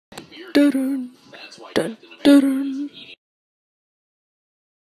Dun, dun, dun.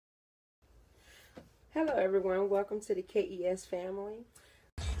 Hello everyone, welcome to the KES family.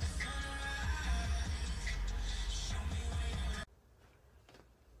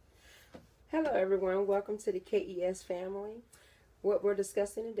 Hello everyone, welcome to the KES family. What we're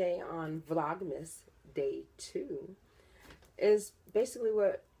discussing today on Vlogmas Day 2 is basically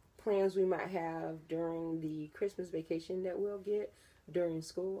what plans we might have during the Christmas vacation that we'll get during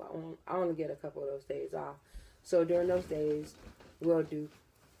school. I only get a couple of those days off. So during those days, we'll do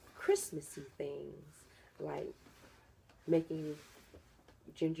Christmassy things like making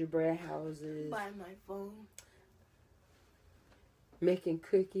gingerbread houses, by my phone, making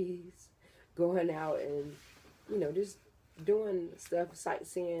cookies, going out and, just doing stuff,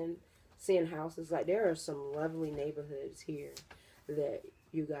 sightseeing, seeing houses. Like, there are some lovely neighborhoods here that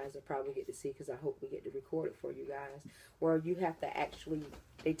you guys will probably get to see, because I hope we get to record it for you guys, where you have to actually,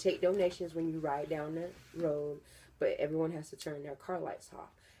 they take donations when you ride down the road, but everyone has to turn their car lights off,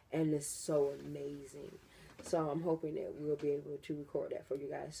 and it's so amazing. So I'm hoping that we'll be able to record that for you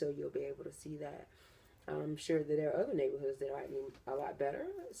guys, so you'll be able to see that. I'm sure that there are other neighborhoods that might be a lot better,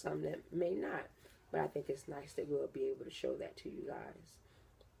 some that may not, but I think it's nice that we'll be able to show that to you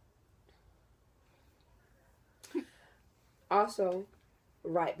guys. Also,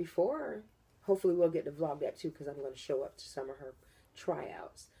 right before, hopefully we'll get to vlog that too, because I'm going to show up to some of her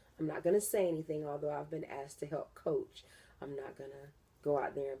tryouts. I'm not going to say anything, although I've been asked to help coach. I'm not going to go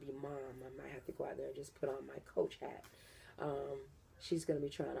out there and be mom. I might have to go out there and just put on my coach hat. She's going to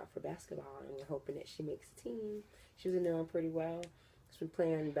be trying out for basketball, and we're hoping that she makes the team. She's been doing pretty well. She's been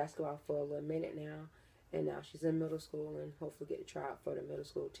playing basketball for a little minute now, and now she's in middle school, and hopefully get to try out for the middle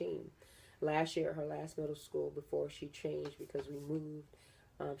school team. Last year, her last middle school before she changed because we moved,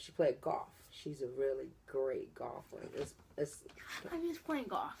 she played golf. She's a really great golfer. I'm just playing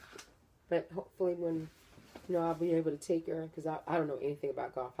golf. But hopefully when, I'll be able to take her, because I don't know anything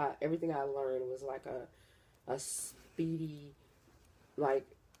about golf. Everything I learned was like a speedy, like,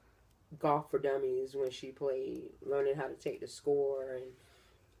 golf for dummies when she played, learning how to take the score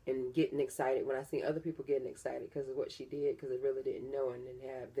and getting excited when I see other people getting excited because of what she did, because I really didn't know, and then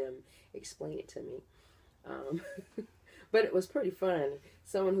have them explain it to me. But it was pretty fun.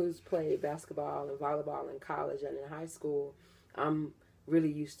 Someone who's played basketball and volleyball in college and in high school, I'm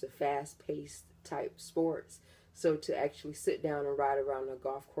really used to fast-paced type sports. So to actually sit down and ride around a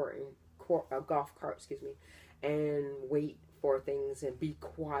golf cart, and wait for things and be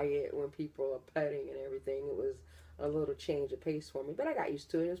quiet when people are putting and everything, it was a little change of pace for me. But I got used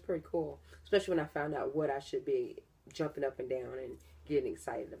to it. It was pretty cool, especially when I found out what I should be jumping up and down and getting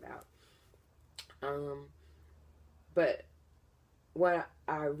excited about. But what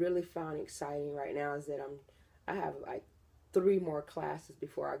I really found exciting right now is that I have like 3 more classes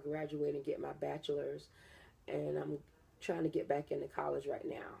before I graduate and get my bachelor's, and I'm trying to get back into college right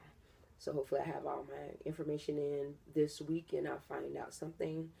now. So hopefully I have all my information in this week, and I'll find out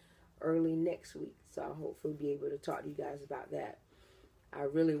something early next week. So I'll hopefully be able to talk to you guys about that. I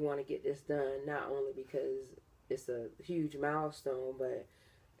really want to get this done, not only because it's a huge milestone, but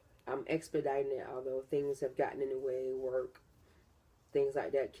I'm expediting it, although things have gotten in the way, work, things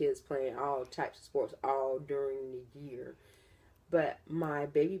like that, kids playing all types of sports all during the year. But my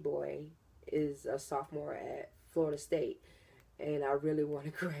baby boy is a sophomore at Florida State, and I really want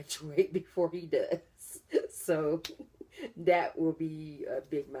to graduate before he does. So that will be a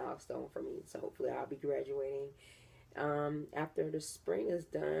big milestone for me. So hopefully I'll be graduating after the spring is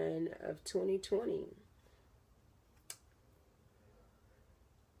done of 2020.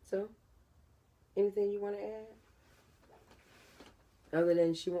 So, anything you want to add? Other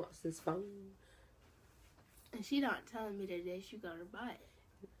than she wants this phone. And she not telling me the day she gonna buy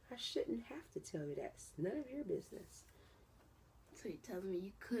it. I shouldn't have to tell you that. It's none of your business. So you're telling me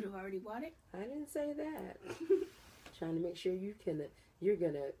you could have already bought it? I didn't say that. Trying to make sure you're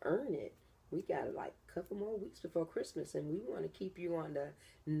gonna earn it. We got like a couple more weeks before Christmas, and we want to keep you on the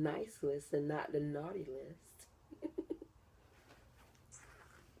nice list and not the naughty list.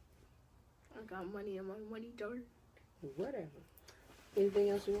 I got money in my money jar. Whatever. Anything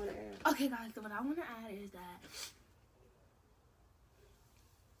else you want to add? Okay, guys, so what I want to add is that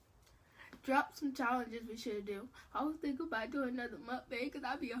drop some challenges we should do. I was thinking about doing another mukbang because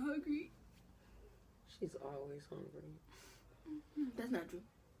I'd be hungry. She's always hungry. That's not true.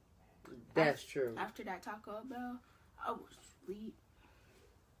 That's true. After that Taco Bell, I was sweet.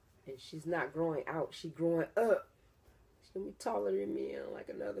 And she's not growing out. She's growing up. She's going to be taller than me in like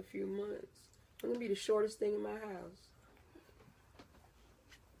another few months. I'm going to be the shortest thing in my house.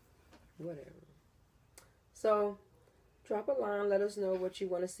 Whatever. So, Drop a line. Let us know what you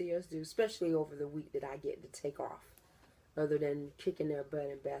want to see us do, especially over the week that I get to take off. Other than kicking their butt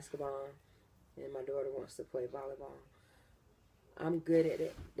in basketball, and my daughter wants to play volleyball. I'm good at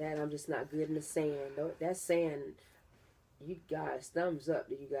it. I'm just not good in the sand. That sand, you guys, thumbs up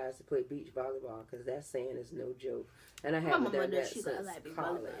to you guys to play beach volleyball, because that sand is no joke. And I haven't done that since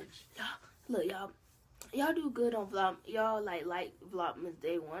college. Look, y'all do good on Vlog. Y'all like Vlogmas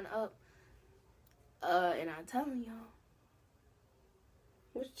Day 1 up. And I'm telling y'all.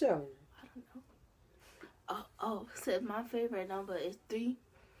 What you telling me? I don't know. Said my favorite number is 3.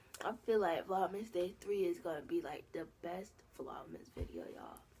 I feel like Vlogmas Day 3 is gonna be like the best Vlogmas video,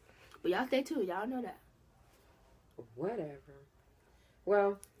 y'all. But y'all stay tuned. Y'all know that. Whatever.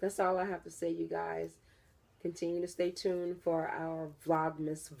 Well, that's all I have to say, you guys. Continue to stay tuned for our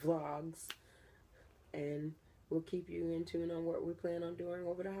Vlogmas vlogs. And we'll keep you in tune on what we plan on doing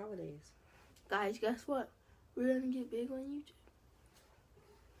over the holidays. Guys, guess what? We're gonna get big on YouTube.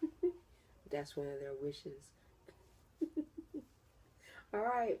 That's one of their wishes. All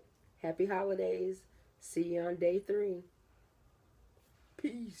right. Happy holidays. See you on day 3.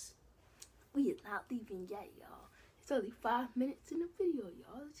 Peace. We is not leaving yet, y'all. It's only 5 minutes in the video,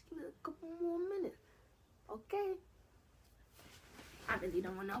 y'all. Let's give it a couple more minutes. Okay? I really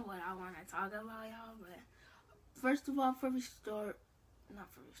don't know what I want to talk about, y'all, but first of all, before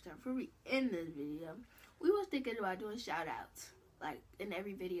we end this video, we was thinking about doing shout outs. Like in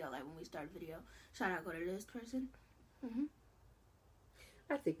every video, like when we start a video, shout out, go to this person.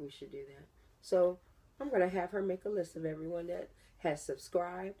 I think we should do that. So I'm going to have her make a list of everyone that has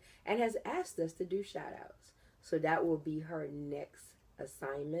subscribed and has asked us to do shout outs. So that will be her next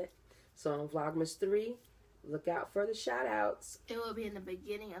assignment. So on Vlogmas 3, look out for the shout outs. It will be in the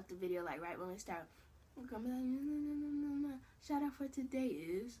beginning of the video, like right when we start. We're going to be like, no. Shout out for today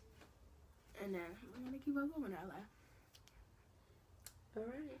is. And then we're going to keep on going out loud. All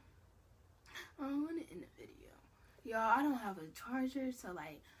right. I want to end the video. Y'all, I don't have a charger, so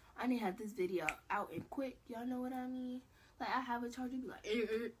like I need to have this video out and quick. Y'all know what I mean? Like I have a charger, be like,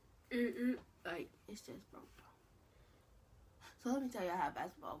 like it's just broke. So let me tell y'all how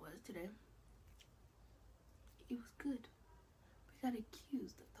basketball was today. It was good. We got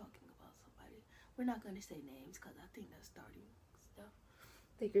accused of talking about somebody. We're not gonna say names because I think that's starting stuff.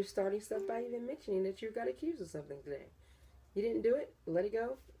 I think you're starting stuff by even mentioning that you got accused of something today. You didn't do it? Let it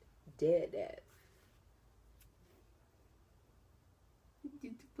go? Dead that.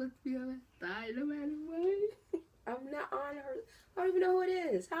 You're supposed to be on that side no matter what. I'm not on her. I don't even know who it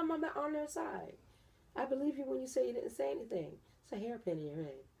is. How am I not on their side? I believe you when you say you didn't say anything. It's a hairpin in your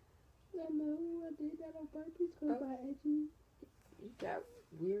head. I know. I did that on purpose because my edges. You got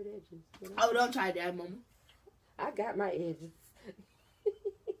weird edges. You know? Oh, don't try that, Mama. I got my edges.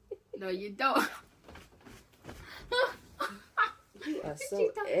 No, you don't. You are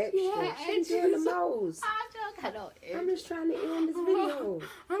so extra. She's doing the most. I'm just trying to end this video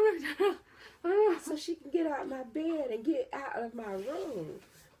so she can get out of my bed and get out of my room.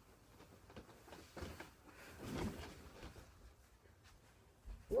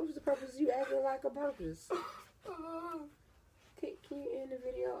 What was the purpose of you acting like a purpose? Can you end the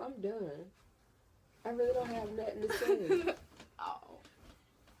video? I'm done. I really don't have nothing to say.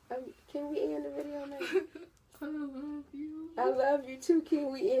 Can we end the video now? I love you. I love you too.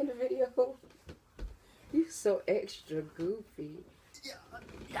 Can we end the video? You so extra goofy.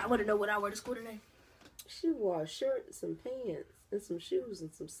 Yeah, I want to know what I wear to school today. She wore a shirt, some pants, and some shoes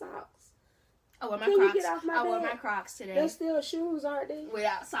and some socks. I wore my Can Crocs. You get off my I bed? wore my Crocs today. They're still shoes, aren't they?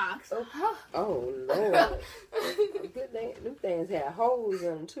 Without socks. Oh Lord. Good thing, them things had holes in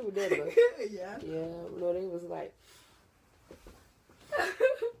them too, didn't they? Yeah. Yeah. No, they was like.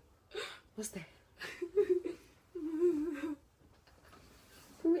 What's that?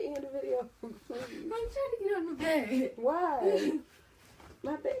 Can we end the video, please? I'm trying to get on the bed. Why?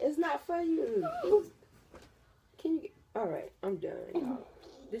 My bed. It's not for you. Can you? All right, I'm done, y'all.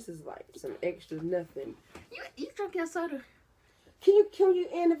 This is like some extra nothing. You drank your soda. Can you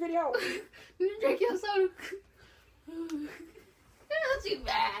end the video? You drank your soda. Not too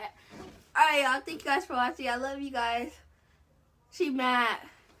bad. Alright, y'all. Thank you guys for watching. I love you guys. She mad.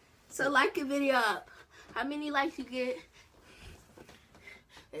 So like the video up. How many likes you get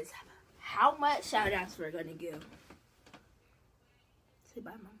is how much shout outs we're gonna give. Say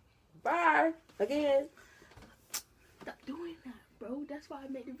bye, Mom. Bye. Again. Stop doing that, bro. That's why I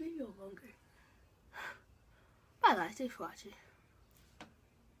made the video longer. Bye guys. Thanks for watching.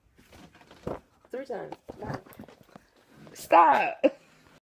 3 times. Bye. Stop.